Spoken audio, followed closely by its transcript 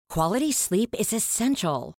Quality sleep is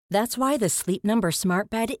essential. That's why the Sleep Number Smart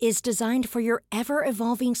Bed is designed for your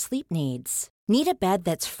ever-evolving sleep needs. Need a bed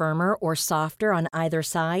that's firmer or softer on either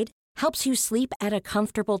side? Helps you sleep at a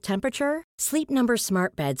comfortable temperature? Sleep Number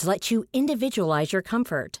Smart Beds let you individualize your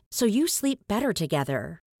comfort, so you sleep better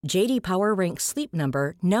together. J.D. Power ranks Sleep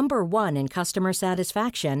Number number 1 in customer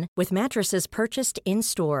satisfaction with mattresses purchased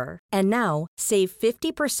in-store. And now, save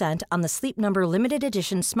 50% on the Sleep Number Limited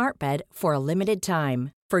Edition Smart Bed for a limited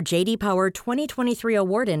time. For J.D. Power 2023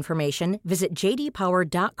 award information, visit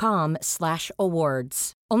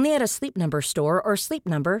jdpower.com/awards. Only at a Sleep Number store or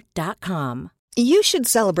sleepnumber.com. You should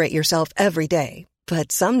celebrate yourself every day,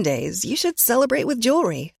 but some days you should celebrate with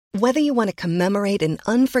jewelry. Whether you want to commemorate an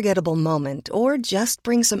unforgettable moment or just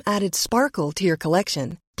bring some added sparkle to your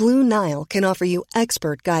collection, Blue Nile can offer you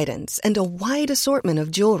expert guidance and a wide assortment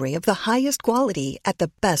of jewelry of the highest quality at the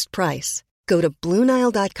best price. Go to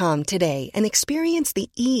BlueNile.com today and experience the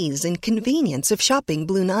ease and convenience of shopping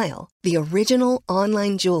Blue Nile, the original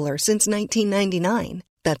online jeweler since 1999.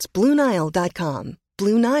 That's BlueNile.com.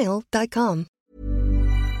 BlueNile.com.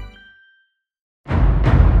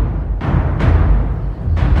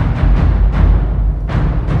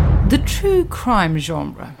 The true crime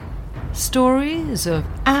genre. Stories of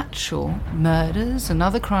actual murders and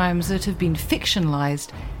other crimes that have been fictionalised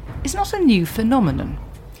is not a new phenomenon.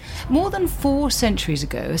 More than 4 centuries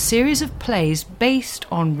ago, a series of plays based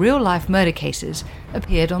on real-life murder cases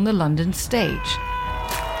appeared on the London stage.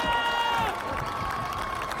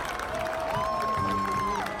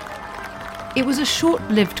 It was a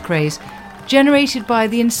short-lived craze generated by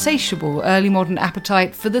the insatiable early modern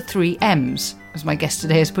appetite for the 3 M's, as my guest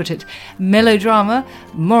today has put it: melodrama,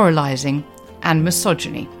 moralising, and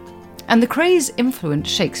misogyny. And the craze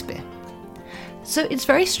influenced Shakespeare. So it's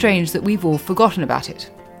very strange that we've all forgotten about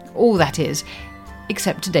it. All that is,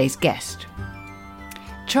 except today's guest.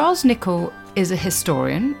 Charles Nicholl is a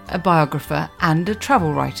historian, a biographer, and a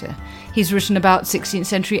travel writer. He's written about 16th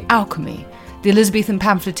century alchemy, the Elizabethan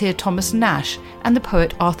pamphleteer Thomas Nash, and the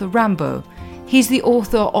poet Arthur Rimbaud. He's the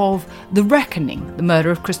author of The Reckoning, The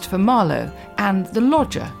Murder of Christopher Marlowe, and The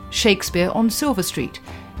Lodger, Shakespeare on Silver Street.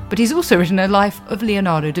 But he's also written a life of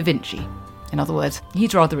Leonardo da Vinci. In other words,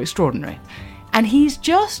 he's rather extraordinary. And he's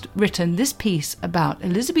just written this piece about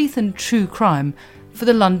Elizabethan true crime for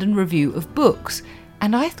the London Review of Books.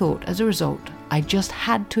 And I thought, as a result, I just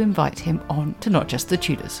had to invite him on to Not Just the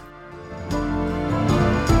Tudors.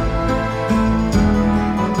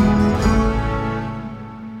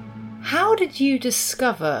 How did you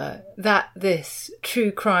discover that this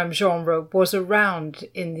true crime genre was around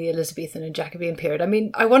in the Elizabethan and Jacobean period? I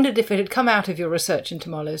mean, I wondered if it had come out of your research into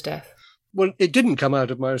Marlowe's death. Well, it didn't come out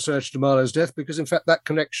of my research into Marlowe's death because, in fact, that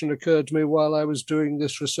connection occurred to me while I was doing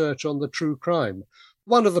this research on the true crime.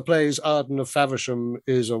 One of the plays, Arden of Faversham,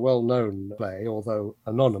 is a well-known play, although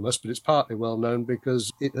anonymous, but it's partly well-known because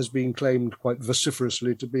it has been claimed quite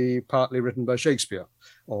vociferously to be partly written by Shakespeare,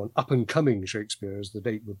 or an up-and-coming Shakespeare, as the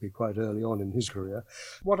date would be quite early on in his career.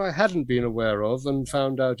 What I hadn't been aware of, and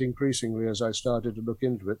found out increasingly as I started to look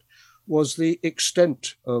into it, was the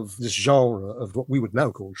extent of this genre of what we would now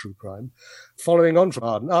call true crime, following on from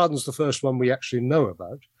Arden. Arden's the first one we actually know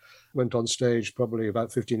about. Went on stage probably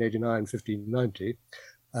about 1589, 1590,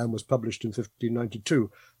 and was published in 1592.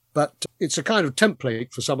 But it's a kind of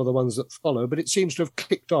template for some of the ones that follow, but it seems to have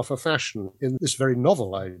kicked off a fashion in this very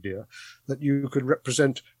novel idea that you could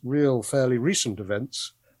represent real, fairly recent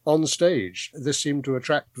events on stage. This seemed to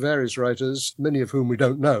attract various writers, many of whom we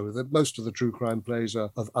don't know. That most of the true crime plays are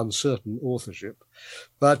of uncertain authorship.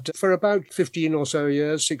 But for about 15 or so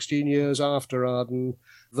years, 16 years after Arden,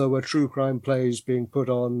 there were true crime plays being put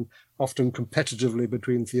on, often competitively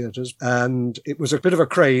between theatres, and it was a bit of a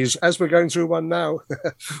craze, as we're going through one now,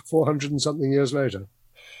 400 and something years later.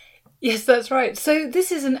 Yes, that's right. So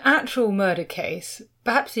this is an actual murder case.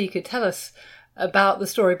 Perhaps you could tell us about the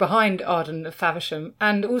story behind Arden of Faversham,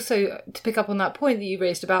 and also to pick up on that point that you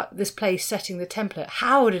raised about this play setting the template.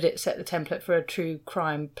 How did it set the template for a true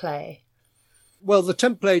crime play? Well, the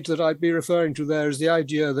template that I'd be referring to there is the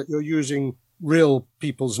idea that you're using real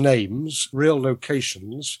people's names, real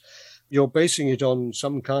locations. You're basing it on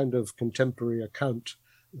some kind of contemporary account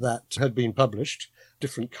that had been published.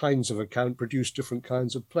 Different kinds of account produce different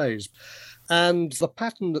kinds of plays. And the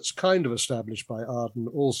pattern that's kind of established by Arden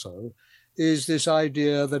also is this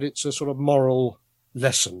idea that it's a sort of moral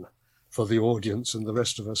lesson for the audience and the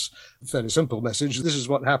rest of us. A fairly simple message. This is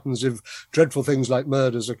what happens if dreadful things like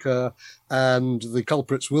murders occur and the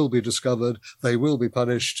culprits will be discovered, they will be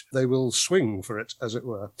punished, they will swing for it, as it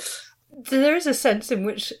were. So there is a sense in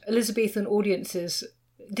which Elizabethan audiences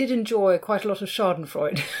did enjoy quite a lot of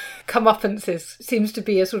Schadenfreude. Comeuppances seems to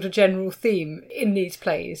be a sort of general theme in these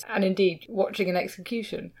plays, and indeed watching an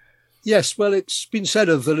execution. Yes, well, it's been said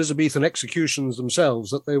of the Elizabethan executions themselves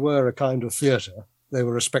that they were a kind of theatre. They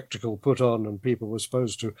were a spectacle put on, and people were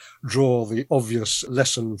supposed to draw the obvious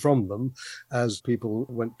lesson from them as people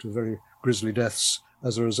went to very grisly deaths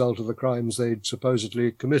as a result of the crimes they'd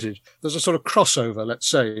supposedly committed. There's a sort of crossover, let's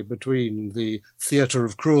say, between the theatre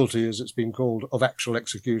of cruelty, as it's been called, of actual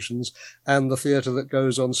executions, and the theatre that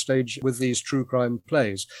goes on stage with these true crime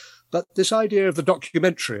plays. But this idea of the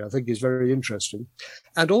documentary, I think, is very interesting.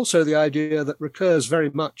 And also the idea that recurs very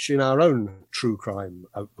much in our own true crime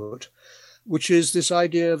output, which is this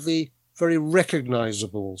idea of the very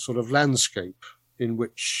recognisable sort of landscape in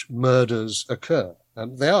which murders occur.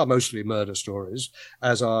 And they are mostly murder stories,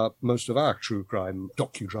 as are most of our true crime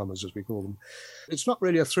docudramas, as we call them. It's not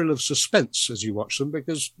really a thrill of suspense as you watch them,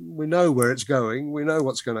 because we know where it's going, we know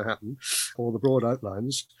what's going to happen, or the broad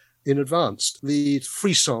outlines in advance. The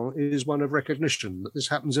frisson is one of recognition, that this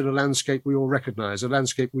happens in a landscape we all recognise, a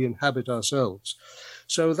landscape we inhabit ourselves.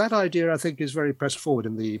 So that idea, I think, is very pressed forward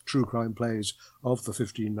in the true crime plays of the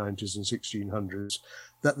 1590s and 1600s,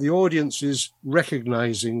 that the audience is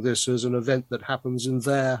recognising this as an event that happens in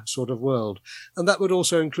their sort of world. And that would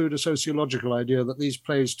also include a sociological idea that these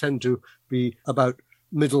plays tend to be about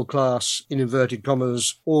middle class, in inverted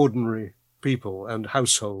commas, ordinary people and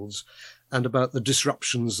households, and about the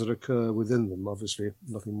disruptions that occur within them. Obviously,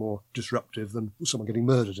 nothing more disruptive than someone getting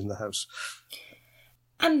murdered in the house.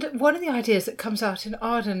 And one of the ideas that comes out in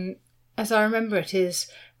Arden, as I remember it, is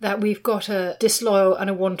that we've got a disloyal and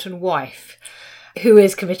a wanton wife who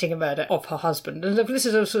is committing a murder of her husband. And this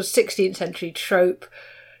is a sort of 16th century trope.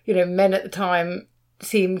 You know, men at the time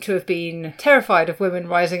seem to have been terrified of women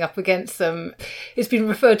rising up against them. It's been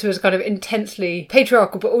referred to as kind of intensely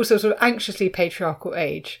patriarchal, but also sort of anxiously patriarchal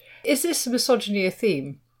age. Is this misogyny a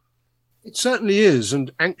theme? It certainly is,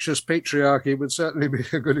 and anxious patriarchy would certainly be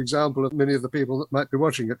a good example of many of the people that might be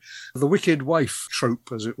watching it. The wicked wife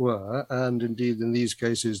trope, as it were, and indeed in these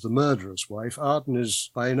cases the murderous wife. Arden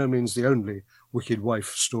is by no means the only wicked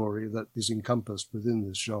wife story that is encompassed within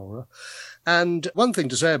this genre. And one thing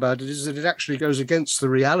to say about it is that it actually goes against the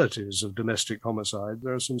realities of domestic homicide.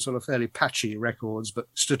 There are some sort of fairly patchy records, but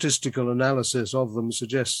statistical analysis of them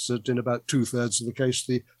suggests that in about 2/3 of the case,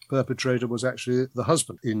 the perpetrator was actually the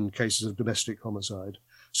husband in cases of domestic homicide.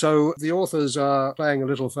 So the authors are playing a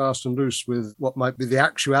little fast and loose with what might be the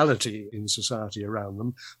actuality in society around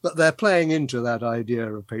them, but they're playing into that idea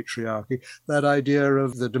of patriarchy, that idea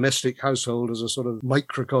of the domestic household as a sort of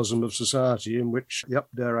microcosm of society in which, yep,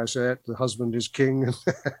 dare I say it, the husband is king and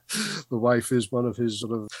the wife is one of his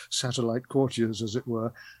sort of satellite courtiers, as it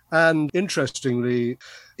were. And interestingly,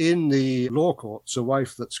 in the law courts, a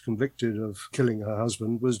wife that's convicted of killing her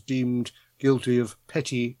husband was deemed guilty of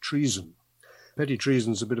petty treason. Petty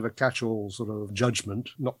treason is a bit of a catch-all sort of judgment,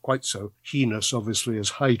 not quite so heinous, obviously, as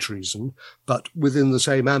high treason, but within the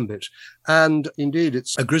same ambit. And indeed,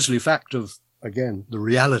 it's a grisly fact of, again, the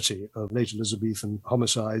reality of late Elizabethan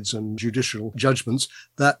homicides and judicial judgments,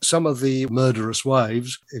 that some of the murderous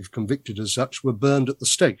wives, if convicted as such, were burned at the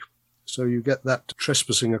stake. So you get that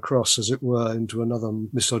trespassing across, as it were, into another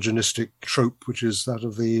misogynistic trope, which is that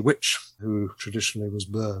of the witch, who traditionally was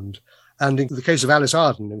burned. And in the case of Alice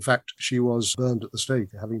Arden, in fact, she was burned at the stake,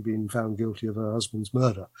 having been found guilty of her husband's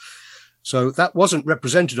murder. So that wasn't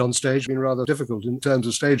represented on stage, been rather difficult in terms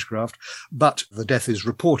of stagecraft, but the death is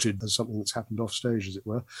reported as something that's happened off stage, as it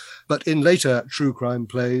were. But in later true crime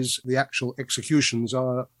plays, the actual executions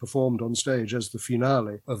are performed on stage as the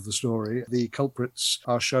finale of the story. The culprits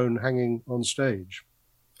are shown hanging on stage.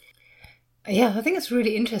 Yeah, I think it's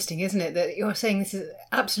really interesting, isn't it, that you're saying this is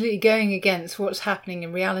absolutely going against what's happening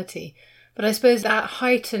in reality. But I suppose that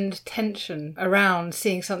heightened tension around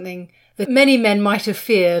seeing something that many men might have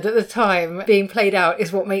feared at the time being played out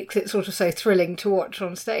is what makes it sort of so thrilling to watch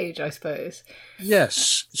on stage, I suppose.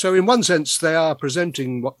 Yes. So in one sense, they are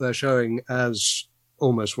presenting what they're showing as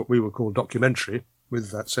almost what we would call documentary,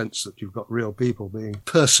 with that sense that you've got real people being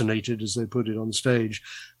personated, as they put it, on stage,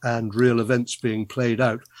 and real events being played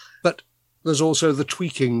out. But there's also the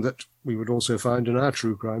tweaking that we would also find in our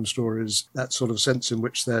true crime stories, that sort of sense in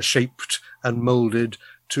which they're shaped and moulded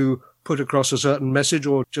to put across a certain message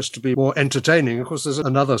or just to be more entertaining. Of course, there's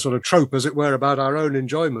another sort of trope, as it were, about our own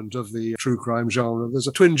enjoyment of the true crime genre. There's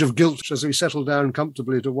a twinge of guilt as we settle down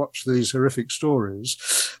comfortably to watch these horrific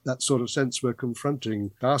stories. That sort of sense we're confronting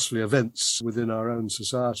ghastly events within our own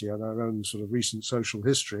society and our own sort of recent social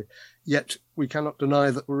history. Yet we cannot deny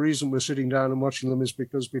that the reason we're sitting down and watching them is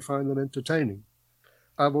because we find them entertaining.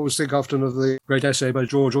 I always think often of the great essay by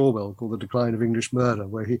George Orwell called The Decline of English Murder,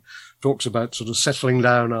 where he talks about sort of settling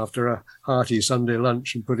down after a hearty Sunday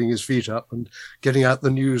lunch and putting his feet up and getting out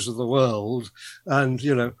the news of the world. And,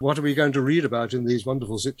 what are we going to read about in these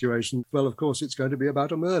wonderful situations? Well, of course, it's going to be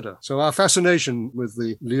about a murder. So our fascination with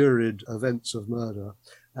the lurid events of murder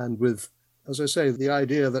and with, as I say, the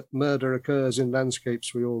idea that murder occurs in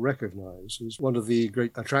landscapes we all recognise is one of the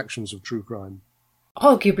great attractions of true crime.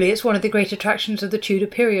 Arguably, it's one of the great attractions of the Tudor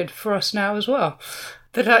period for us now as well.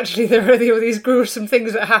 That actually there are all these gruesome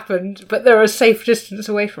things that happened, but they're a safe distance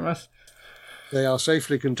away from us. They are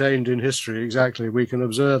safely contained in history, exactly. We can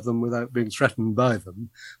observe them without being threatened by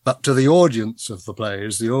them. But to the audience of the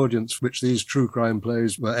plays, the audience which these true crime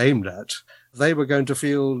plays were aimed at, they were going to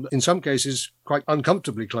feel, in some cases, quite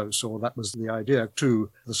uncomfortably close, or that was the idea, to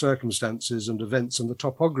the circumstances and events and the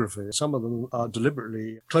topography. Some of them are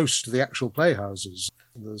deliberately close to the actual playhouses.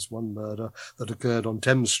 There's one murder that occurred on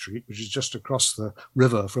Thames Street, which is just across the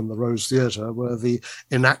river from the Rose Theatre, where the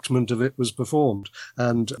enactment of it was performed.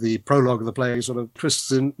 And the prologue of the play sort of twists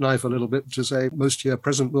the knife a little bit to say most here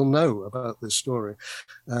present will know about this story.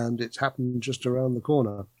 And it's happened just around the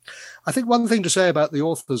corner. I think one thing to say about the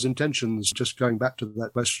author's intentions, just going back to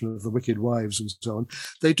that question of the wicked wives and so on,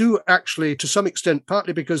 they do actually, to some extent,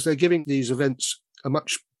 partly because they're giving these events a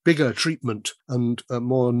much bigger treatment and a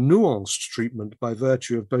more nuanced treatment by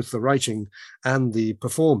virtue of both the writing and the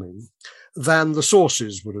performing than the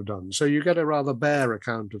sources would have done. So you get a rather bare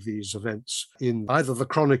account of these events in either the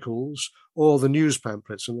chronicles or the news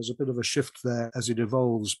pamphlets, and there's a bit of a shift there as it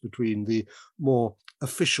evolves between the more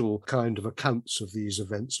official kind of accounts of these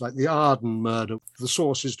events, like the Arden murder. The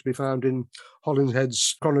source is to be found in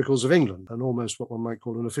Holinshed's Chronicles of England, and almost what one might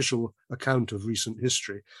call an official account of recent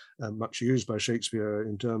history, much used by Shakespeare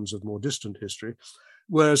in terms of more distant history.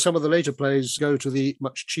 Whereas some of the later plays go to the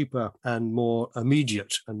much cheaper and more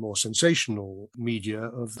immediate and more sensational media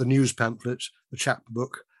of the news pamphlet, the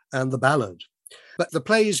chapbook, and the ballad. But the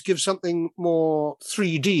plays give something more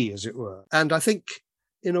 3D, as it were. And I think,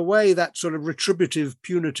 in a way, that sort of retributive,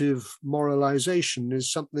 punitive moralization is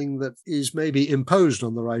something that is maybe imposed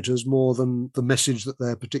on the writers more than the message that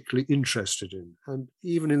they're particularly interested in. And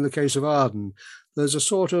even in the case of Arden, there's a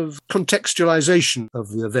sort of contextualization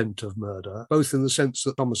of the event of murder, both in the sense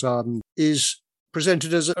that Thomas Arden is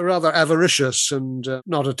presented as a rather avaricious and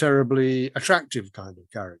not a terribly attractive kind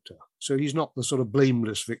of character. So he's not the sort of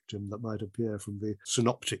blameless victim that might appear from the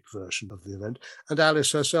synoptic version of the event. And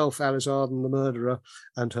Alice herself, Alice Arden, the murderer,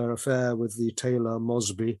 and her affair with the tailor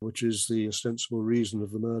Mosby, which is the ostensible reason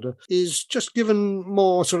of the murder, is just given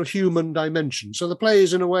more sort of human dimension. So the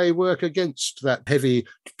plays, in a way, work against that heavy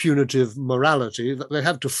punitive morality that they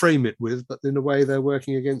have to frame it with, but in a way they're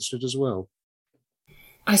working against it as well.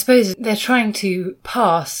 I suppose they're trying to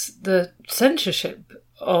pass the censorship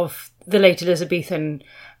of the late Elizabethan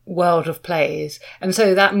world of plays, and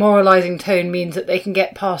so that moralising tone means that they can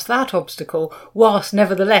get past that obstacle whilst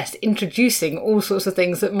nevertheless introducing all sorts of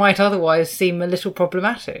things that might otherwise seem a little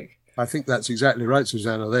problematic. I think that's exactly right,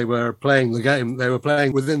 Susanna. They were playing the game. They were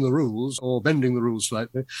playing within the rules or bending the rules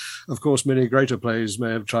slightly. Of course, many greater plays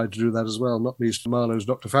may have tried to do that as well, not least Marlowe's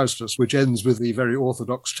Dr. Faustus, which ends with the very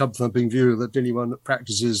orthodox tub-thumping view that anyone that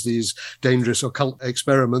practices these dangerous occult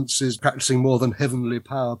experiments is practicing more than heavenly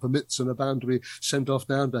power permits and are bound to be sent off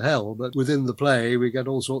down to hell. But within the play, we get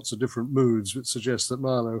all sorts of different moods, which suggest that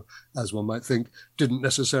Marlowe, as one might think, didn't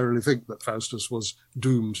necessarily think that Faustus was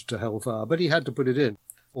doomed to hellfire, but he had to put it in.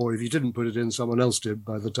 Or if he didn't put it in, someone else did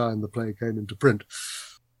by the time the play came into print.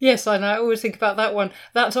 Yes, and I always think about that one.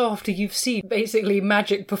 That's after you've seen basically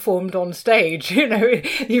magic performed on stage.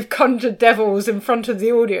 You've conjured devils in front of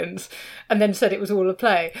the audience and then said it was all a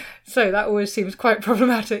play. So that always seems quite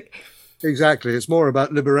problematic. Exactly. It's more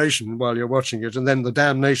about liberation while you're watching it, and then the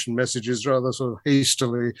damnation message is rather sort of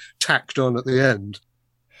hastily tacked on at the end.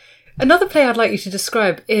 Another play I'd like you to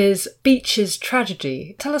describe is Beech's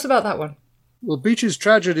Tragedy. Tell us about that one. Well, Beech's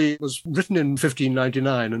Tragedy was written in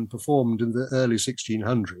 1599 and performed in the early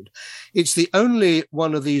 1600s. It's the only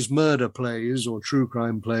one of these murder plays or true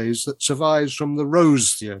crime plays that survives from the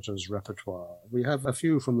Rose Theatre's repertoire. We have a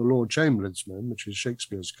few from the Lord Chamberlain's Men, which is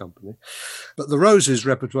Shakespeare's company, but the Rose's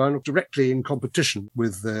repertoire is directly in competition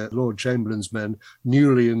with the Lord Chamberlain's Men,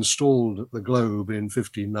 newly installed at the Globe in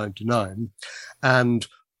 1599, and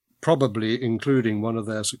probably including one of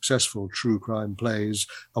their successful true crime plays,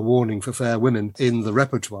 A Warning for Fair Women, in the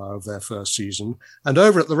repertoire of their first season. And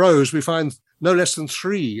over at the Rose, we find no less than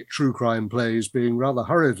 3 true crime plays being rather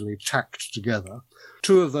hurriedly tacked together.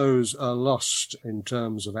 Two of those are lost in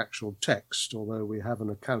terms of actual text, although we have an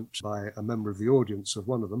account by a member of the audience of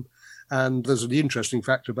one of them. And there's an interesting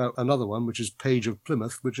fact about another one, which is Page of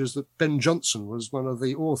Plymouth, which is that Ben Jonson was one of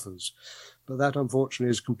the authors. But that,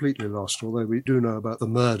 unfortunately, is completely lost, although we do know about the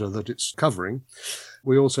murder that it's covering.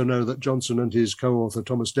 We also know that Johnson and his co-author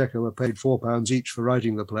Thomas Dekker were paid £4 each for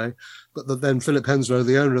writing the play, but that then Philip Henslowe,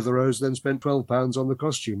 the owner of the Rose, then spent £12 on the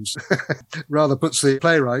costumes. Rather puts the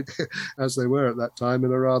playwright, as they were at that time,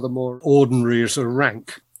 in a rather more ordinary sort of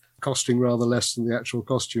rank, costing rather less than the actual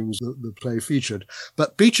costumes that the play featured.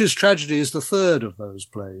 But Beech's Tragedy is the third of those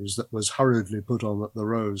plays that was hurriedly put on at the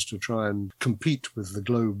Rose to try and compete with the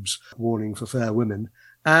Globe's Warning for Fair Women.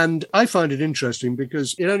 And I find it interesting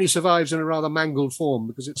because it only survives in a rather mangled form,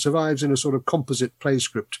 because it survives in a sort of composite play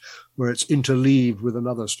script where it's interleaved with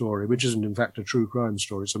another story, which isn't in fact a true crime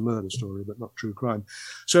story. It's a murder story, but not true crime.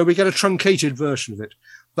 So we get a truncated version of it.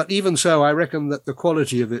 But even so, I reckon that the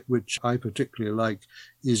quality of it, which I particularly like,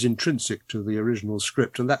 is intrinsic to the original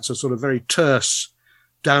script. And that's a sort of very terse,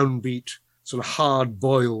 downbeat, sort of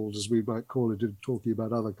hard-boiled, as we might call it, in talking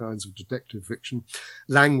about other kinds of detective fiction,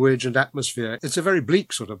 language and atmosphere. It's a very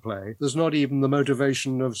bleak sort of play. There's not even the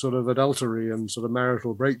motivation of sort of adultery and sort of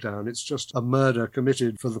marital breakdown. It's just a murder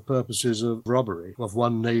committed for the purposes of robbery of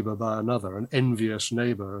one neighbour by another, an envious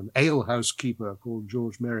neighbour, an alehouse keeper called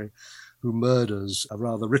George Merry, who murders a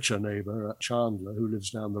rather richer neighbour, Chandler, who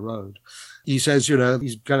lives down the road. He says, you know,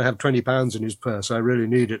 he's going to have £20 in his purse. I really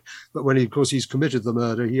need it. But when, of course, he's committed the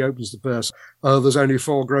murder, he opens the purse. Oh, there's only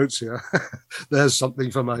 4 groats here. There's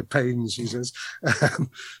something for my pains, he says.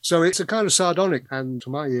 So it's a kind of sardonic and,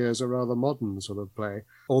 to my ears, a rather modern sort of play.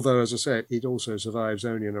 Although, as I say, it also survives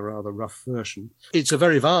only in a rather rough version. It's a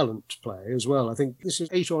very violent play as well. I think this is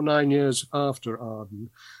 8 or 9 years after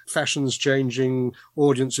Arden. Fashion's changing,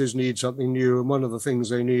 audiences need something new, and one of the things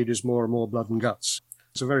they need is more and more blood and guts.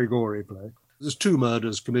 It's a very gory play. There's 2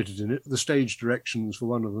 murders committed in it. The stage directions for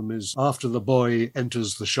one of them is after the boy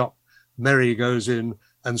enters the shop, Merry goes in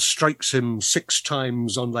and strikes him 6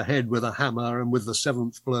 times on the head with a hammer, and with the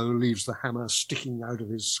 7th blow leaves the hammer sticking out of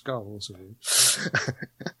his skull.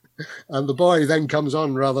 And the boy then comes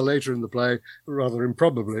on rather later in the play, rather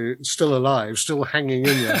improbably, still alive, still hanging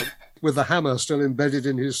in there, with the hammer still embedded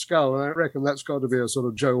in his skull. And I reckon that's got to be a sort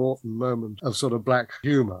of Joe Orton moment of sort of black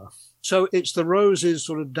humour. So it's the Rose's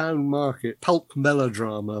sort of down-market pulp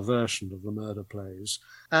melodrama version of the murder plays.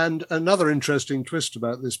 And another interesting twist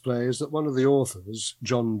about this play is that one of the authors,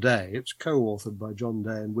 John Day, it's co-authored by John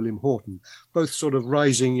Day and William Horton, both sort of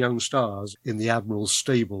rising young stars in the Admiral's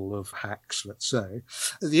stable of hacks, let's say.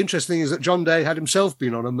 The interesting thing is that John Day had himself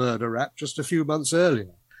been on a murder rap just a few months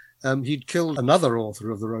earlier. He'd killed another author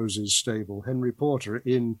of the Rose's stable, Henry Porter,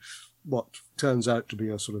 in what turns out to be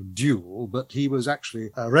a sort of duel, but he was actually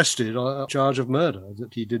arrested on a charge of murder,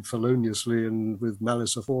 that he did feloniously and with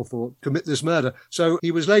malice aforethought commit this murder. So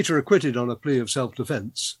he was later acquitted on a plea of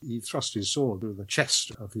self-defence. He thrust his sword through the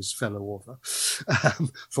chest of his fellow author.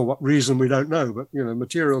 For what reason, we don't know, but, you know,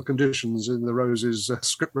 material conditions in the Rose's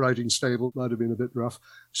script-writing stable might have been a bit rough.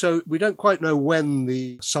 So we don't quite know when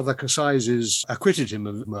the Southwark Assizes acquitted him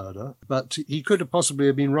of murder, but he could have possibly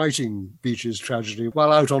have been writing Beech's Tragedy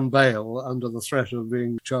while out on bail under the threat of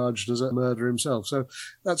being charged as a murderer himself. So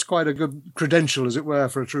that's quite a good credential, as it were,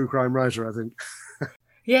 for a true crime writer, I think.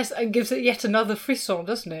 Yes, and gives it yet another frisson,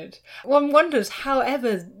 doesn't it? One wonders how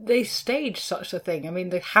ever they staged such a thing. I mean,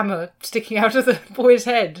 the hammer sticking out of the boy's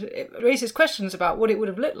head, it raises questions about what it would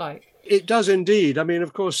have looked like. It does indeed. I mean,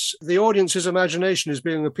 of course, the audience's imagination is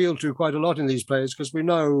being appealed to quite a lot in these plays, because we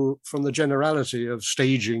know from the generality of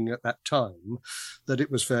staging at that time that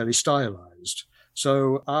it was fairly stylized.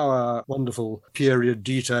 So our wonderful period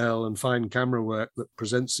detail and fine camera work that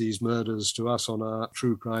presents these murders to us on our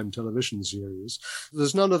true crime television series,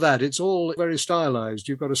 there's none of that. It's all very stylized.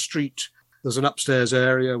 You've got a street, there's an upstairs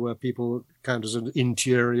area where people count as an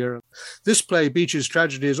interior. This play, Beech's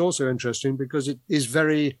Tragedy, is also interesting because it is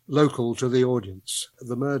very local to the audience.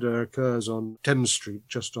 The murder occurs on Thames Street,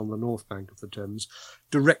 just on the north bank of the Thames,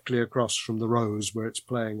 directly across from the Rose, where it's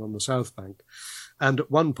playing on the south bank. And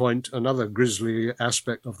at one point, another grisly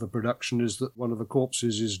aspect of the production is that one of the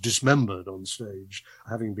corpses is dismembered on stage,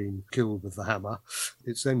 having been killed with the hammer.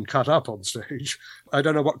 It's then cut up on stage. I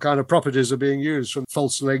don't know what kind of properties are being used, from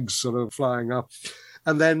false legs sort of flying up.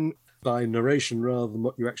 And then, by narration rather than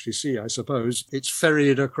what you actually see, I suppose, it's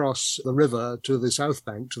ferried across the river to the south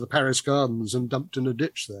bank, to the Paris Gardens, and dumped in a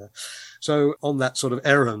ditch there. So on that sort of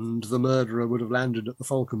errand, the murderer would have landed at the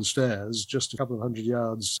Falcon Stairs, just a couple of 100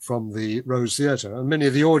 yards from the Rose Theatre, and many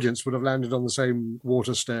of the audience would have landed on the same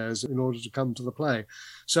water stairs in order to come to the play.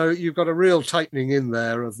 So you've got a real tightening in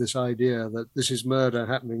there of this idea that this is murder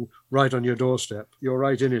happening right on your doorstep. You're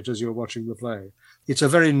right in it as you're watching the play. It's a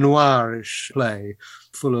very noirish play,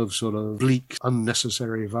 full of sort of bleak,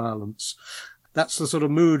 unnecessary violence. That's the sort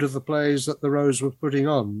of mood of the plays that the Rose were putting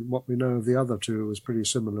on. What we know of the other two was pretty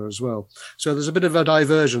similar as well. So there's a bit of a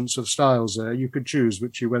divergence of styles there. You could choose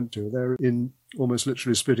which you went to. They're in almost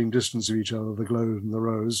literally spitting distance of each other, the Globe and the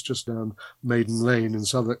Rose, just down Maiden Lane in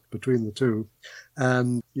Southwark between the two.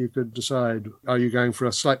 And you could decide, are you going for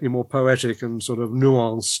a slightly more poetic and sort of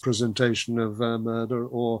nuanced presentation of murder,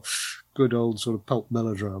 or good old sort of pulp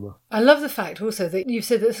melodrama? I love the fact also that you've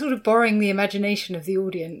said that sort of borrowing the imagination of the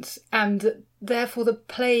audience, and therefore the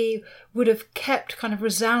play would have kept kind of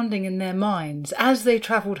resounding in their minds as they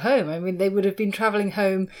travelled home. I mean, they would have been travelling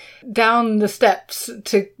home down the steps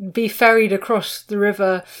to be ferried across the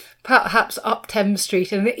river, perhaps up Thames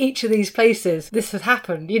Street, and at each of these places this had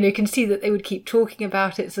happened. You know, you can see that they would keep talking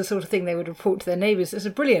about it. It's the sort of thing they would report to their neighbours. It's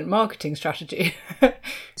a brilliant marketing strategy.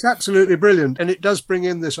 It's absolutely brilliant. And it does bring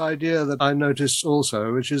in this idea that I noticed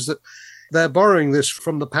also, which is that they're borrowing this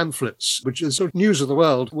from the pamphlets, which is sort of news of the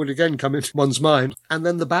world, would again come into one's mind, and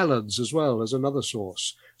then the ballads as well as another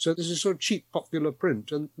source. So this is sort of cheap popular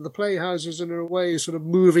print, and the playhouses in a way sort of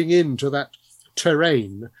moving into that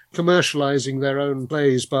terrain, commercialising their own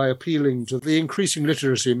plays by appealing to the increasing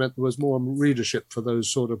literacy meant there was more readership for those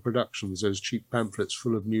sort of productions, those cheap pamphlets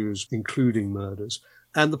full of news, including murders.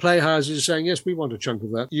 And the playhouses are saying, yes, we want a chunk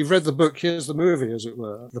of that. You've read the book, here's the movie, as it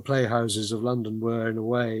were. The playhouses of London were, in a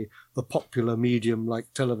way, the popular medium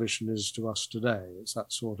like television is to us today. It's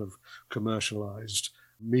that sort of commercialised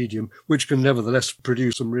medium, which can nevertheless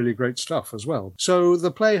produce some really great stuff as well. So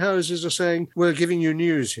the playhouses are saying, we're giving you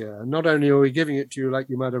news here. Not only are we giving it to you like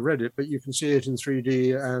you might have read it, but you can see it in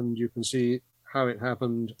 3D and you can see how it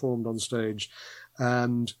happened, formed on stage.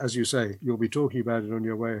 And as you say, you'll be talking about it on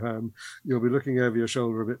your way home. You'll be looking over your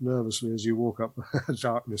shoulder a bit nervously as you walk up the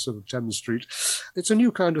darkness of Thames Street. It's a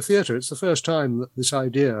new kind of theatre. It's the first time that this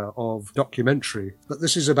idea of documentary, that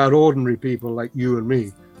this is about ordinary people like you and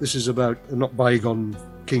me. This is about not bygone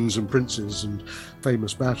kings and princes and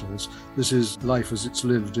famous battles. This is life as it's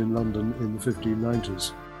lived in London in the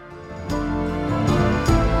 1590s.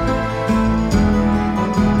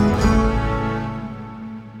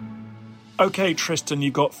 OK, Tristan,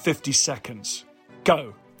 you've got 50 seconds.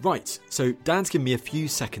 Go. Right, so Dan's given me a few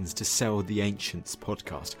seconds to sell the Ancients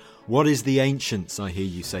podcast. What is the Ancients, I hear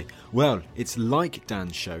you say? Well, it's like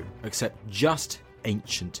Dan's show, except just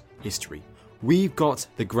ancient history. We've got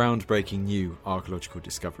the groundbreaking new archaeological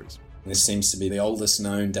discoveries. This seems to be the oldest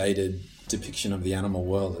known dated depiction of the animal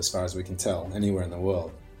world, as far as we can tell, anywhere in the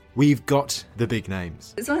world. We've got the big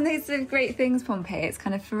names. It's one of those great things, Pompeii. It's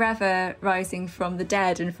kind of forever rising from the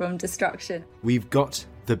dead and from destruction. We've got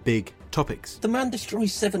the big topics. The man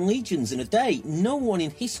destroys 7 legions in a day. No one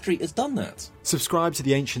in history has done that. Subscribe to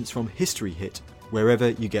the Ancients from History Hit, wherever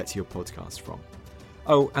you get your podcast from.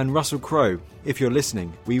 Oh, and Russell Crowe, if you're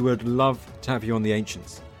listening, we would love to have you on the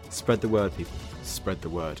Ancients. Spread the word, people. Spread the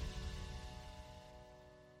word.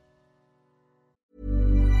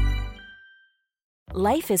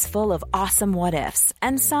 Life is full of awesome what-ifs,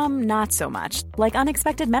 and some not so much, like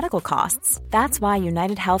unexpected medical costs. That's why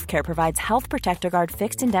United Healthcare provides Health Protector Guard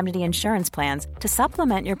fixed indemnity insurance plans to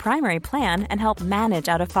supplement your primary plan and help manage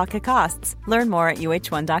out-of-pocket costs. Learn more at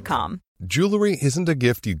uh1.com. Jewelry isn't a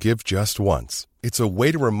gift you give just once. It's a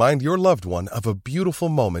way to remind your loved one of a beautiful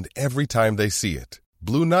moment every time they see it.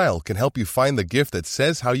 Blue Nile can help you find the gift that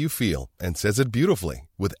says how you feel and says it beautifully,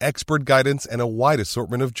 with expert guidance and a wide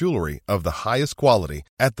assortment of jewelry of the highest quality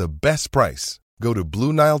at the best price. Go to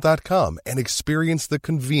BlueNile.com and experience the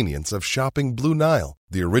convenience of shopping Blue Nile,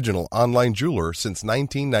 the original online jeweler since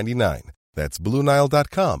 1999. That's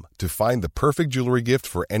BlueNile.com to find the perfect jewelry gift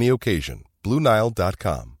for any occasion.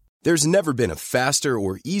 BlueNile.com. There's never been a faster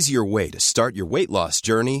or easier way to start your weight loss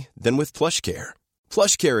journey than with PlushCare.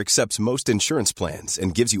 PlushCare accepts most insurance plans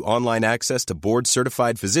and gives you online access to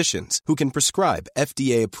board-certified physicians who can prescribe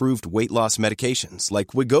FDA-approved weight loss medications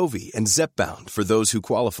like Wegovy and Zepbound for those who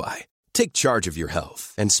qualify. Take charge of your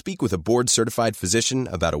health and speak with a board-certified physician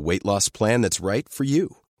about a weight loss plan that's right for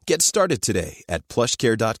you. Get started today at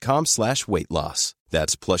plushcare.com/weight-loss.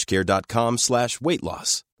 That's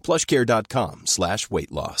plushcare.com/weight-loss.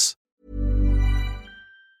 plushcare.com/weight-loss.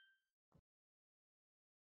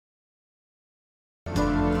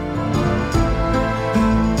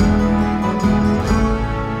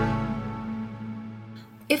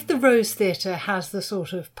 If the Rose Theatre has the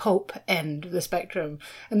sort of pulp end of the spectrum,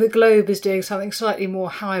 and the Globe is doing something slightly more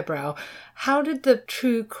highbrow. How did the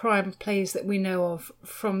true crime plays that we know of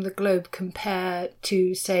from the Globe compare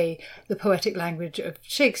to, say, the poetic language of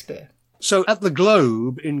Shakespeare? So at the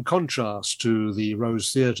Globe, in contrast to the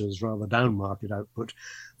Rose Theatre's rather downmarket output,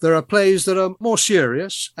 there are plays that are more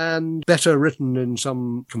serious and better written in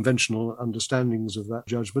some conventional understandings of that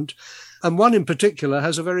judgment. And one in particular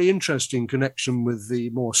has a very interesting connection with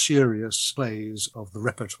the more serious plays of the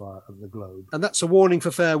repertoire of the Globe. And that's A Warning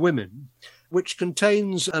for Fair Women, which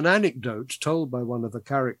contains an anecdote told by one of the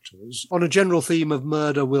characters on a general theme of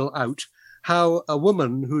murder will out, how a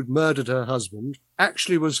woman who'd murdered her husband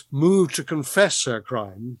actually was moved to confess her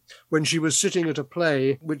crime when she was sitting at a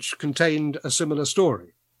play which contained a similar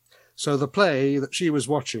story. So the play that she was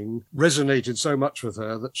watching resonated so much with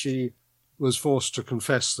her that she was forced to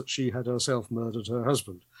confess that she had herself murdered her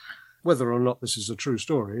husband. Whether or not this is a true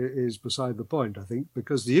story is beside the point, I think,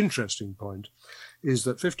 because the interesting point is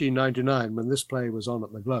that 1599, when this play was on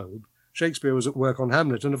at the Globe, Shakespeare was at work on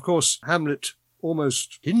Hamlet, and of course Hamlet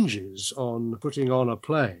almost hinges on putting on a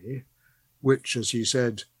play which, as he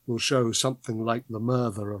said, will show something like the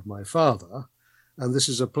murder of my father. And this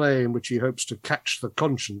is a play in which he hopes to catch the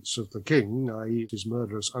conscience of the king, i.e. his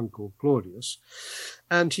murderous uncle Claudius.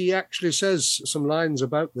 And he actually says some lines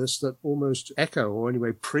about this that almost echo, or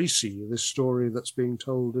anyway presee, this story that's being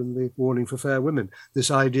told in The Warning for Fair Women.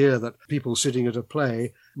 This idea that people sitting at a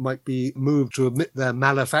play might be moved to admit their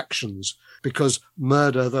malefactions, because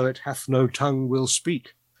murder, though it hath no tongue, will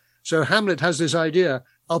speak. So Hamlet has this idea,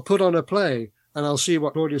 I'll put on a play and I'll see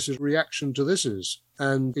what Claudius's reaction to this is.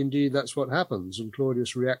 And indeed, that's what happens. And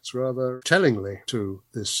Claudius reacts rather tellingly to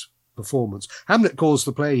this performance. Hamlet calls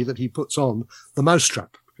the play that he puts on The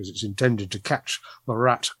Mousetrap, because it's intended to catch the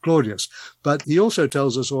rat Claudius. But he also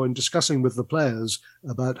tells us, or in discussing with the players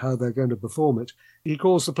about how they're going to perform it, he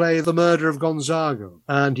calls the play The Murder of Gonzago.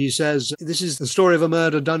 And he says, this is the story of a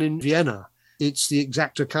murder done in Vienna. It's the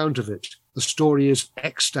exact account of it. The story is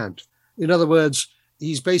extant. In other words,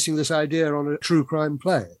 he's basing this idea on a true crime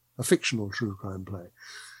play, a fictional true crime play.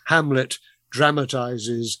 Hamlet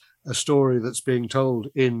dramatizes a story that's being told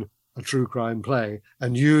in a true crime play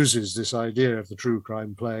and uses this idea of the true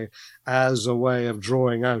crime play as a way of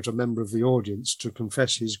drawing out a member of the audience to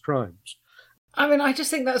confess his crimes. I mean, I just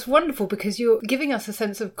think that's wonderful because you're giving us a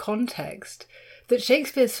sense of context that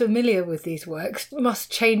Shakespeare's familiar with these works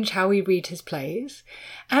must change how we read his plays.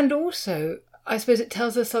 And also, I suppose it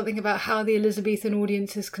tells us something about how the Elizabethan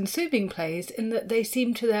audience is consuming plays, in that they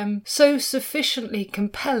seem to them so sufficiently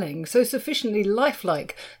compelling, so sufficiently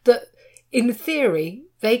lifelike, that in theory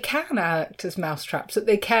they can act as mousetraps, that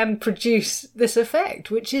they can produce this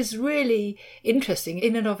effect, which is really interesting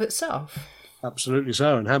in and of itself. Absolutely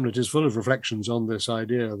so, and Hamlet is full of reflections on this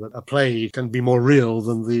idea that a play can be more real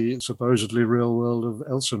than the supposedly real world of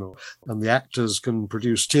Elsinore, and the actors can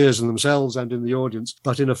produce tears in themselves and in the audience,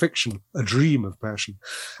 but in a fiction, a dream of passion.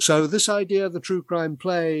 So this idea of the true crime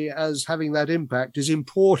play as having that impact is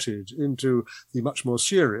imported into the much more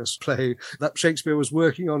serious play that Shakespeare was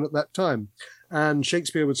working on at that time. And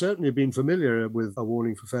Shakespeare would certainly have been familiar with A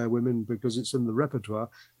Warning for Fair Women because it's in the repertoire.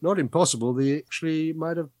 Not impossible that he actually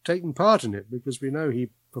might have taken part in it, because we know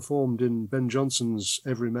he performed in Ben Jonson's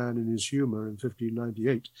Every Man in His Humour in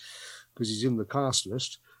 1598, because he's in the cast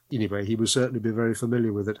list. Anyway, he would certainly be very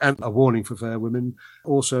familiar with it. And A Warning for Fair Women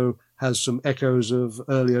also has some echoes of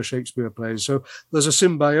earlier Shakespeare plays. So there's a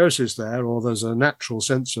symbiosis there, or there's a natural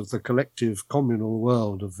sense of the collective communal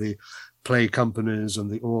world of the play companies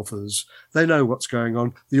and the authors. They know what's going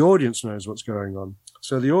on. The audience knows what's going on.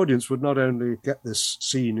 So the audience would not only get this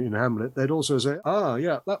scene in Hamlet, they'd also say,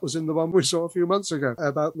 yeah, that was in the one we saw a few months ago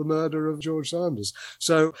about the murder of George Sanders.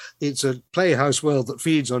 So it's a playhouse world that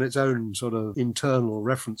feeds on its own sort of internal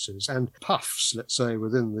references and puffs, let's say,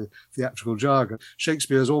 within the theatrical jargon.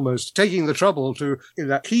 Shakespeare's almost taking the trouble to, in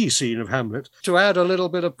that key scene of Hamlet, to add a little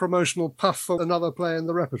bit of promotional puff for another play in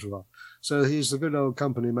the repertoire. So he's the good old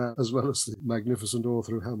company man as well as the magnificent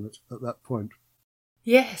author of Hamlet at that point.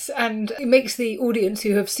 Yes, and it makes the audience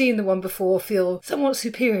who have seen the one before feel somewhat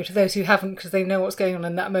superior to those who haven't, because they know what's going on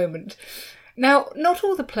in that moment. Now, not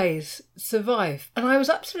all the plays survive, and I was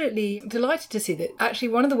absolutely delighted to see that actually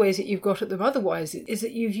one of the ways that you've got at them otherwise is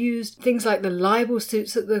that you've used things like the libel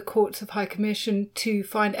suits at the Courts of High Commission to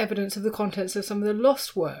find evidence of the contents of some of the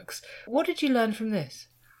lost works. What did you learn from this?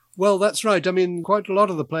 Well, that's right. I mean, quite a lot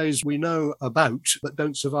of the plays we know about but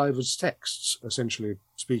don't survive as texts, essentially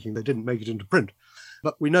speaking. They didn't make it into print.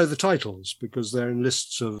 But we know the titles because they're in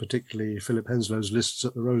lists of, particularly Philip Henslow's lists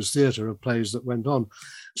at the Rose Theatre of plays that went on.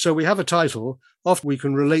 So we have a title. Often we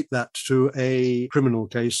can relate that to a criminal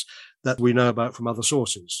case that we know about from other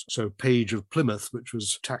sources. So Page of Plymouth, which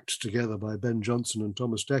was tacked together by Ben Jonson and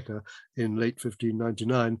Thomas Dekker in late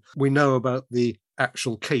 1599, we know about the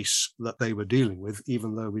actual case that they were dealing with,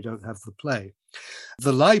 even though we don't have the play.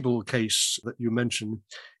 The libel case that you mentioned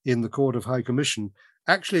in the Court of High Commission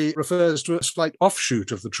actually refers to a slight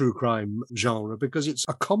offshoot of the true crime genre because it's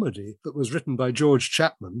a comedy that was written by George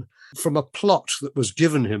Chapman from a plot that was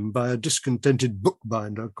given him by a discontented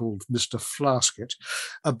bookbinder called Mr. Flaskett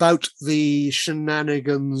about the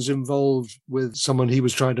shenanigans involved with someone he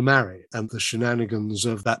was trying to marry and the shenanigans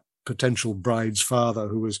of that potential bride's father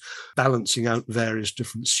who was balancing out various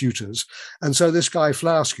different suitors. And so this guy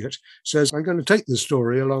Flaskett says, I'm going to take this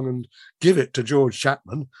story along and give it to George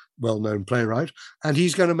Chapman, well-known playwright, and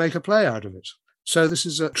he's going to make a play out of it. So this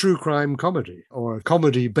is a true crime comedy, or a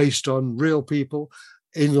comedy based on real people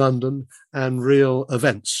in London and real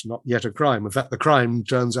events, not yet a crime. In fact, the crime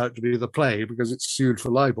turns out to be the play because it's sued for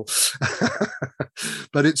libel.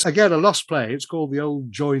 But it's, again, a lost play. It's called The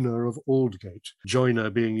Old Joiner of Aldgate. Joiner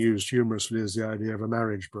being used humorously as the idea of a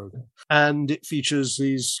marriage broker. And it features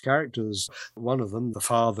these characters. One of them, the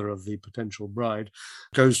father of the potential bride,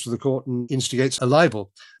 goes to the court and instigates a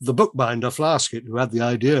libel. The bookbinder, Flaskett, who had the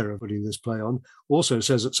idea of putting this play on, also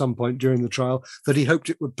says at some point during the trial that he hoped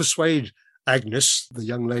it would persuade Agnes, the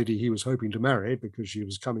young lady he was hoping to marry because she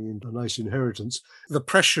was coming into a nice inheritance, the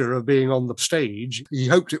pressure of being on the stage, he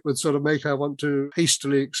hoped it would sort of make her want to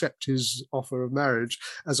hastily accept his offer of marriage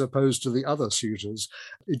as opposed to the other suitors.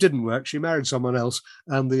 It didn't work. She married someone else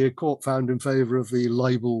and the court found in favour of the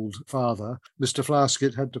libelled father. Mr.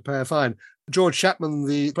 Flaskett had to pay a fine. George Chapman,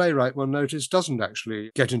 the playwright, one noticed, doesn't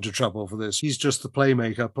actually get into trouble for this. He's just the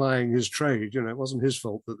playmaker plying his trade. You know, it wasn't his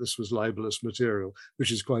fault that this was libelous material,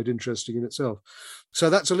 which is quite interesting in itself. So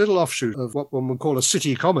that's a little offshoot of what one would call a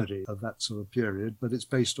city comedy of that sort of period, but it's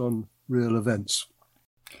based on real events.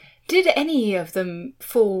 Did any of them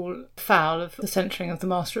fall foul of the censoring of The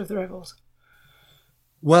Master of the Revels?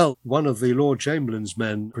 Well, one of the Lord Chamberlain's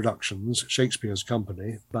Men productions, Shakespeare's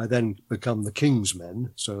company, by then become the King's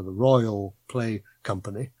Men, so the Royal Play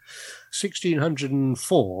Company,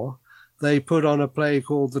 1604, they put on a play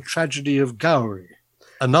called The Tragedy of Gowrie,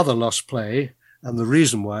 another lost play, and the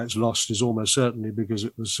reason why it's lost is almost certainly because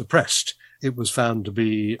it was suppressed. It was found to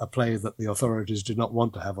be a play that the authorities did not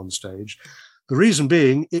want to have on stage. The reason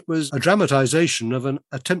being, it was a dramatisation of an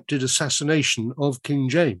attempted assassination of King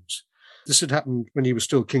James. This had happened when he was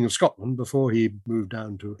still King of Scotland, before he moved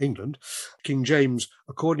down to England. King James,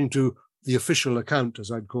 according to the official account,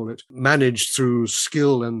 as I'd call it, managed through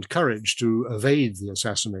skill and courage to evade the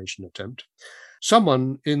assassination attempt.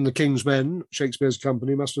 Someone in the King's Men, Shakespeare's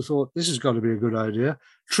company, must have thought, this has got to be a good idea.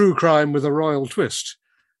 True crime with a royal twist.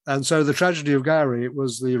 And so The Tragedy of Gowrie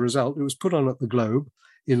was the result. It was put on at the Globe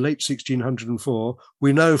in late 1604.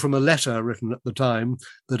 We know from a letter written at the time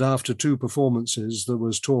that after two performances, there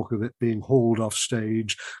was talk of it being hauled off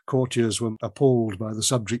stage. Courtiers were appalled by the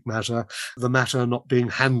subject matter. The matter not being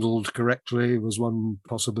handled correctly was one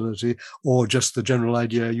possibility, or just the general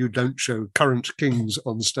idea you don't show current kings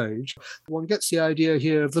on stage. One gets the idea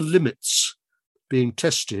here of the limits being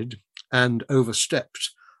tested and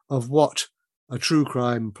overstepped of what a true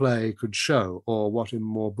crime play could show, or what, in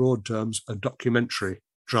more broad terms, a documentary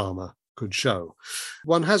drama could show.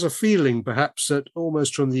 One has a feeling, perhaps, that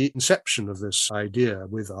almost from the inception of this idea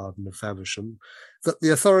with Arden of Faversham, that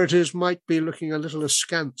the authorities might be looking a little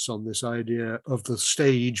askance on this idea of the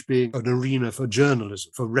stage being an arena for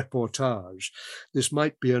journalism, for reportage. This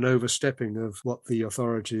might be an overstepping of what the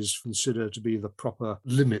authorities consider to be the proper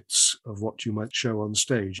limits of what you might show on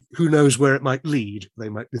stage. Who knows where it might lead, they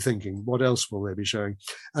might be thinking. What else will they be showing?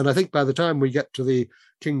 And I think by the time we get to the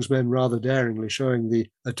King's Men rather daringly showing the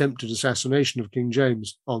attempted assassination of King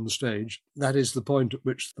James on the stage, that is the point at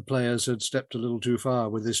which the players had stepped a little too far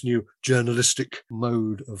with this new journalistic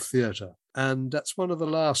mode of theatre. And that's one of the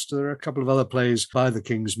last. There are a couple of other plays by the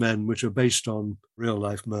King's Men which are based on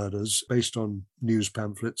real-life murders, based on news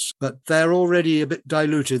pamphlets, but they're already a bit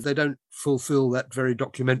diluted. They don't fulfil that very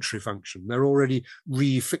documentary function. They're already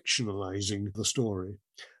re-fictionalising the story.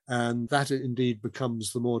 And that indeed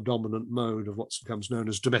becomes the more dominant mode of what becomes known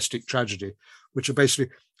as domestic tragedy, which are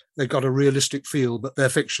basically, they've got a realistic feel, but they're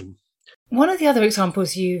fiction. One of the other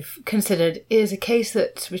examples you've considered is a case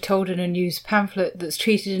that's retold in a news pamphlet that's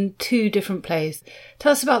treated in two different plays.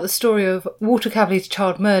 Tell us about the story of Walter Cavely's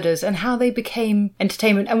child murders and how they became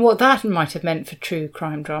entertainment and what that might have meant for true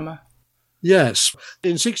crime drama. Yes.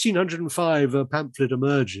 In 1605, a pamphlet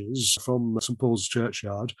emerges from St Paul's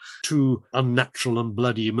Churchyard, Two Unnatural and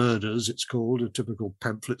Bloody Murders, it's called, a typical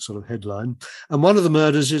pamphlet sort of headline. And one of the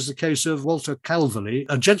murders is the case of Walter Calverley,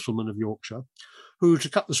 a gentleman of Yorkshire, who, to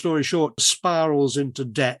cut the story short, spirals into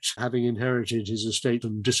debt, having inherited his estate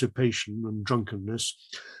and dissipation and drunkenness.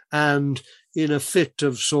 And in a fit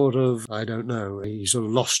of sort of, I don't know, he sort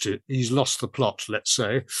of lost it. He's lost the plot, let's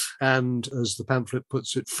say. And as the pamphlet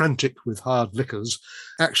puts it, frantic with hard liquors,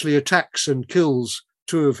 actually attacks and kills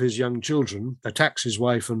two of his young children, attacks his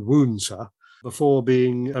wife and wounds her before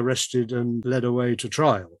being arrested and led away to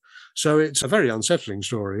trial. So it's a very unsettling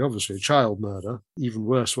story, obviously, child murder, even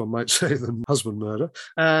worse, one might say, than husband murder,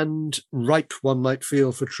 and ripe, one might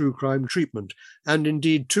feel, for true crime treatment. And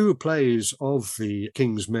indeed, two plays of the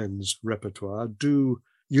King's Men's repertoire do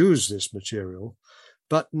use this material,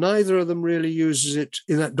 but neither of them really uses it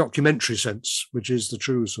in that documentary sense, which is the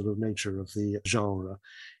true sort of nature of the genre.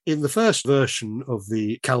 In the first version of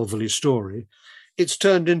the Calverley story, it's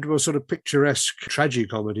turned into a sort of picturesque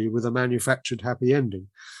tragicomedy with a manufactured happy ending.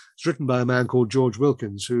 It's written by a man called George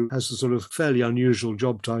Wilkins, who has the sort of fairly unusual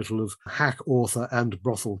job title of hack author and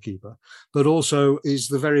brothel keeper, but also is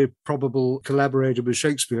the very probable collaborator with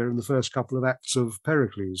Shakespeare in the first couple of acts of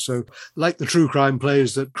Pericles. So like the true crime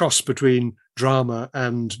plays that cross between drama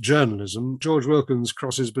and journalism, George Wilkins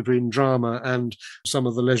crosses between drama and some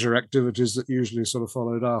of the leisure activities that usually sort of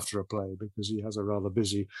followed after a play, because he has a rather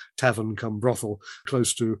busy tavern cum brothel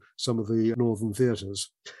close to some of the northern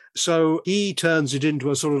theatres. So he turns it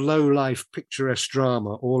into a sort of low-life, picturesque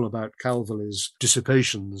drama all about Calverley's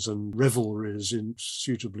dissipations and revelries in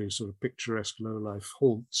suitably sort of picturesque low-life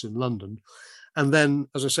haunts in London. And then,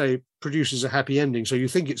 as I say, produces a happy ending. So you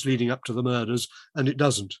think it's leading up to the murders, and it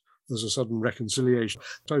doesn't. There's a sudden reconciliation.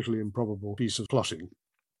 Totally improbable piece of plotting.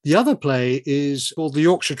 The other play is called The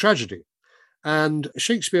Yorkshire Tragedy. And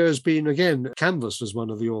Shakespeare has been, again, canvassed as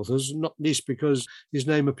one of the authors, not least because his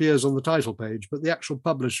name appears on the title page, but the actual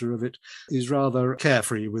publisher of it is rather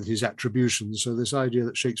carefree with his attributions. So this idea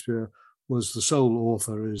that Shakespeare was the sole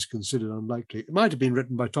author is considered unlikely. It might have been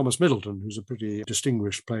written by Thomas Middleton, who's a pretty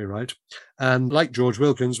distinguished playwright, and like George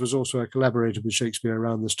Wilkins, was also a collaborator with Shakespeare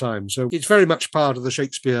around this time. So it's very much part of the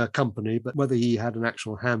Shakespeare company, but whether he had an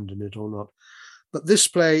actual hand in it or not. But this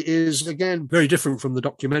play is, again, very different from the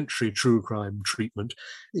documentary true crime treatment.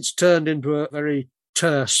 It's turned into a very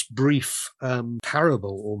terse, brief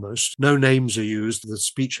parable almost. No names are used. The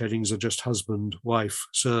speech headings are just husband, wife,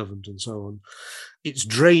 servant, and so on. It's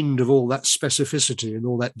drained of all that specificity and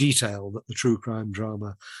all that detail that the true crime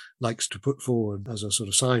drama likes to put forward as a sort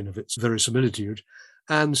of sign of its verisimilitude.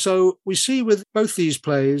 And so we see with both these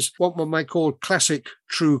plays what one might call classic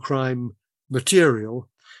true crime material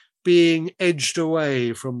being edged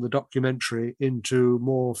away from the documentary into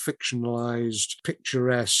more fictionalized,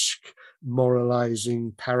 picturesque,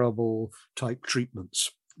 moralizing, parable-type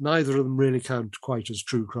treatments. Neither of them really count quite as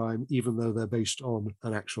true crime, even though they're based on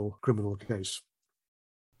an actual criminal case.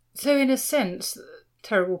 So in a sense,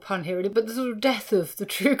 terrible pun here, but the sort of death of the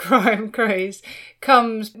true crime craze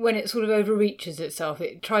comes when it sort of overreaches itself.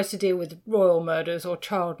 It tries to deal with royal murders or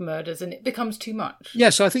child murders, and it becomes too much.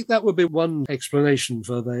 Yes, I think that would be one explanation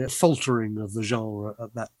for the faltering of the genre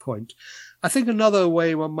at that point. I think another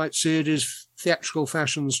way one might see it is theatrical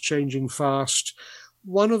fashions changing fast.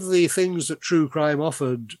 One of the things that true crime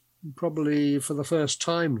offered, probably for the first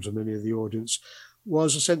time to many of the audience,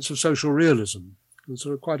 was a sense of social realism. And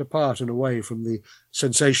sort of quite apart in a way from the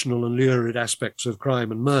sensational and lurid aspects of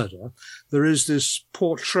crime and murder, there is this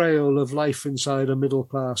portrayal of life inside a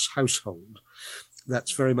middle-class household.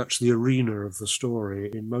 That's very much the arena of the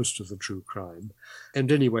story in most of the true crime.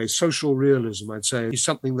 And anyway, social realism, I'd say, is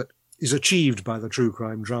something that is achieved by the true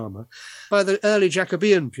crime drama. By the early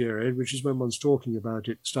Jacobean period, which is when one's talking about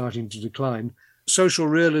it starting to decline, social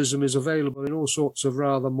realism is available in all sorts of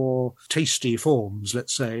rather more tasty forms,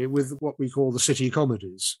 let's say, with what we call the city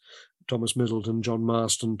comedies. Thomas Middleton, John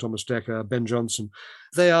Marston, Thomas Dekker, Ben Jonson.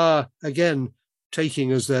 They are, again,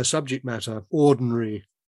 taking as their subject matter ordinary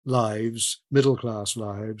lives, middle-class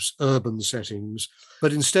lives, urban settings.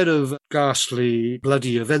 But instead of ghastly,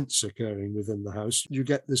 bloody events occurring within the house, you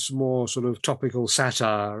get this more sort of topical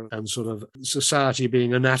satire and sort of society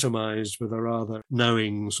being anatomized with a rather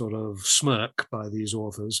knowing sort of smirk by these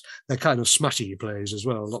authors. They're kind of smutty plays as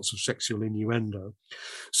well, lots of sexual innuendo.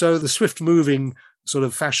 So the swift-moving sort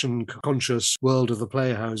of fashion-conscious world of the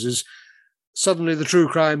playhouses, suddenly the true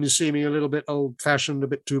crime is seeming a little bit old-fashioned, a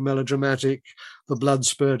bit too melodramatic, the blood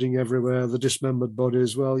spurting everywhere, the dismembered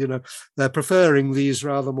bodies. Well, you know, they're preferring these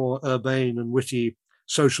rather more urbane and witty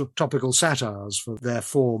social topical satires for their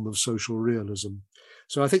form of social realism.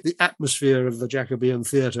 So I think the atmosphere of the Jacobean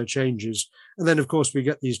theatre changes. And then, of course, we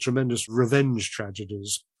get these tremendous revenge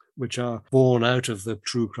tragedies, which are born out of the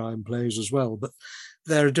true crime plays as well. But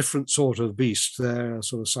they're a different sort of beast. They're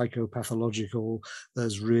sort of psychopathological.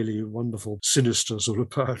 There's really wonderful, sinister sort of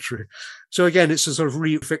poetry. So again, it's a sort of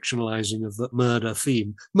re-fictionalizing of the murder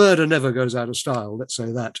theme. Murder never goes out of style, let's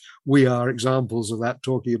say that. We are examples of that,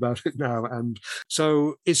 talking about it now. And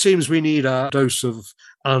so it seems we need a dose of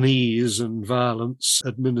unease and violence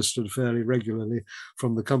administered fairly regularly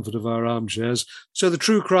from the comfort of our armchairs. So the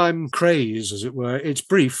true crime craze, as it were, it's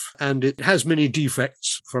brief and it has many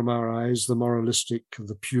defects from our eyes, the moralistic,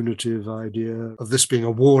 the punitive idea of this being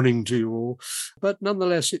a warning to you all. But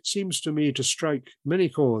nonetheless, it seems to me to strike many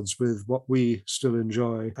chords with what we still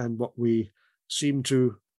enjoy and what we seem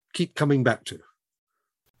to keep coming back to.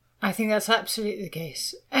 I think that's absolutely the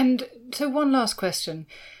case. And so one last question.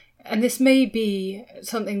 And this may be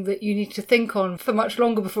something that you need to think on for much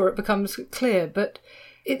longer before it becomes clear, but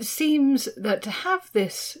it seems that to have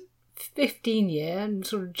this 15-year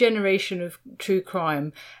sort of generation of true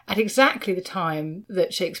crime at exactly the time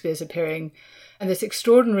that Shakespeare's appearing, and this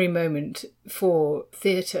extraordinary moment for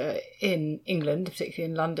theatre in England,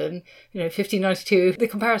 particularly in London, 1592, the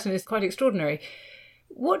comparison is quite extraordinary.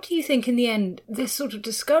 What do you think in the end, this sort of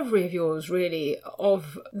discovery of yours really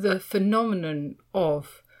of the phenomenon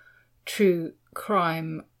of true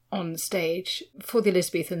crime on stage for the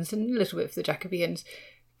Elizabethans and a little bit for the Jacobeans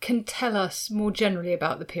can tell us more generally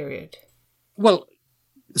about the period? Well,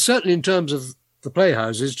 certainly in terms of the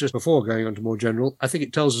playhouses, just before going on to more general, I think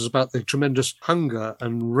it tells us about the tremendous hunger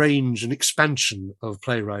and range and expansion of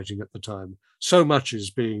playwriting at the time. So much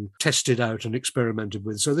is being tested out and experimented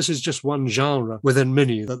with. So this is just one genre within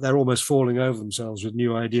many, that they're almost falling over themselves with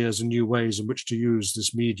new ideas and new ways in which to use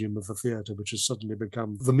this medium of the theatre, which has suddenly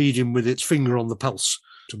become the medium with its finger on the pulse,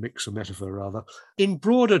 to mix a metaphor rather. In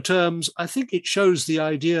broader terms, I think it shows the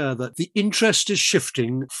idea that the interest is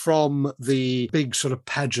shifting from the big sort of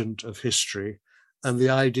pageant of history and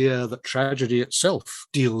the idea that tragedy itself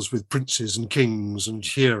deals with princes and kings and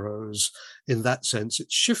heroes. In that sense,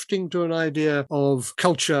 it's shifting to an idea of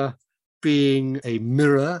culture being a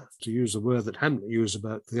mirror, to use the word that Hamlet used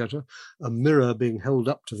about theatre, a mirror being held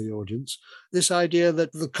up to the audience. This idea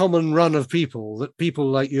that the common run of people, that people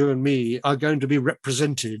like you and me are going to be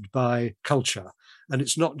represented by culture. And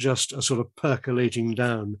it's not just a sort of percolating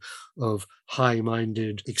down of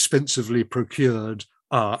high-minded, expensively procured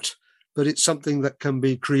art, but it's something that can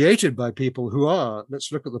be created by people who are,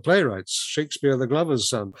 let's look at the playwrights, Shakespeare the glover's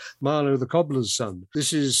son, Marlowe the cobbler's son.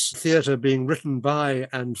 This is theatre being written by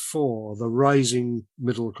and for the rising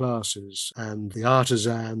middle classes and the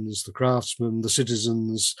artisans, the craftsmen, the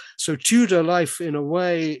citizens. So Tudor life, in a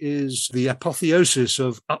way, is the apotheosis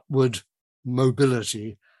of upward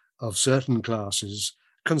mobility of certain classes,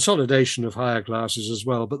 consolidation of higher classes as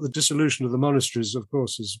well, but the dissolution of the monasteries, of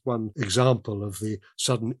course, is one example of the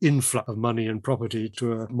sudden influx of money and property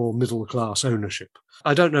to a more middle-class ownership.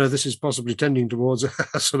 I don't know, this is possibly tending towards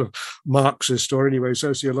a sort of Marxist or anyway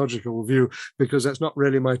sociological view, because that's not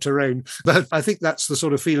really my terrain, but I think that's the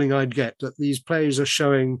sort of feeling I'd get, that these plays are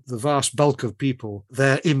showing the vast bulk of people,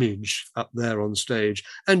 their image up there on stage,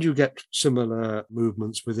 and you get similar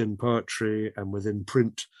movements within poetry and within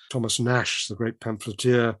print. Thomas Nash, the great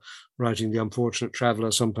pamphleteer, writing The Unfortunate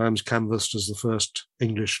Traveller, sometimes canvassed as the first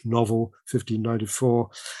English novel, 1594.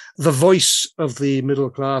 The voice of the middle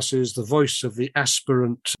classes, the voice of the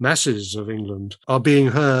aspirant masses of England are being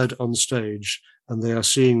heard on stage, and they are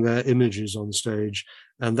seeing their images on stage.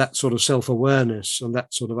 And that sort of self-awareness and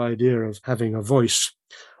that sort of idea of having a voice,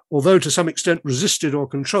 although to some extent resisted or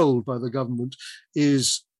controlled by the government,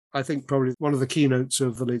 is, I think, probably one of the keynotes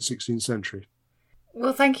of the late 16th century.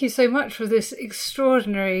 Well, thank you so much for this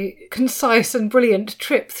extraordinary, concise and brilliant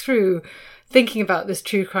trip through thinking about this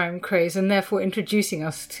true crime craze and therefore introducing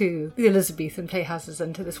us to the Elizabethan playhouses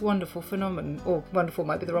and to this wonderful phenomenon, or wonderful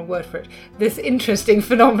might be the wrong word for it, this interesting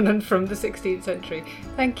phenomenon from the 16th century.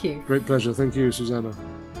 Thank you. Great pleasure. Thank you, Susanna.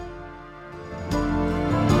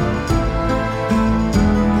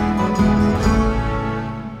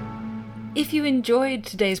 If you enjoyed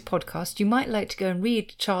today's podcast, you might like to go and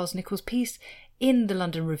read Charles Nichol's piece in the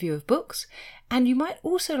London Review of Books, and you might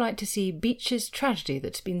also like to see Beech's Tragedy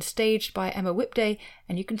that's been staged by Emma Whipday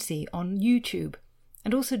and you can see on YouTube.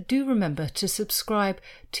 And also do remember to subscribe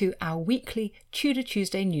to our weekly Tudor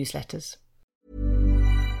Tuesday newsletters.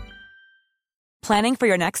 Planning for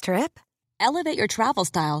your next trip? Elevate your travel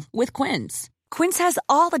style with Quince. Quince has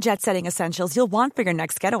all the jet-setting essentials you'll want for your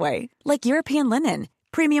next getaway, like European linen,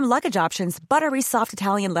 premium luggage options, buttery soft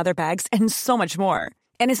Italian leather bags, and so much more.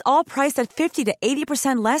 And is all priced at 50 to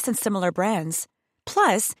 80% less than similar brands.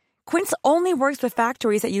 Plus, Quince only works with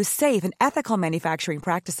factories that use safe and ethical manufacturing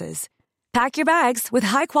practices. Pack your bags with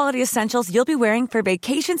high-quality essentials you'll be wearing for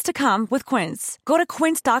vacations to come with Quince. Go to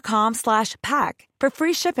quince.com/pack for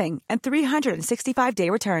free shipping and 365-day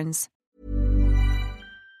returns.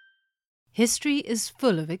 History is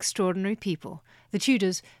full of extraordinary people, the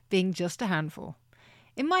Tudors being just a handful.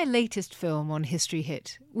 In my latest film on History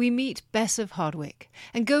Hit, we meet Bess of Hardwick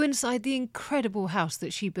and go inside the incredible house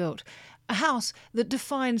that she built, a house that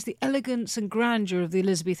defines the elegance and grandeur of the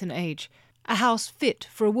Elizabethan age, a house fit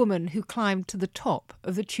for a woman who climbed to the top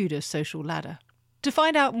of the Tudor social ladder. To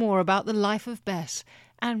find out more about the life of Bess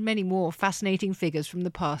and many more fascinating figures from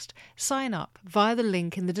the past, sign up via the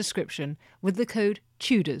link in the description with the code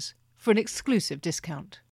TUDORS for an exclusive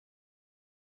discount.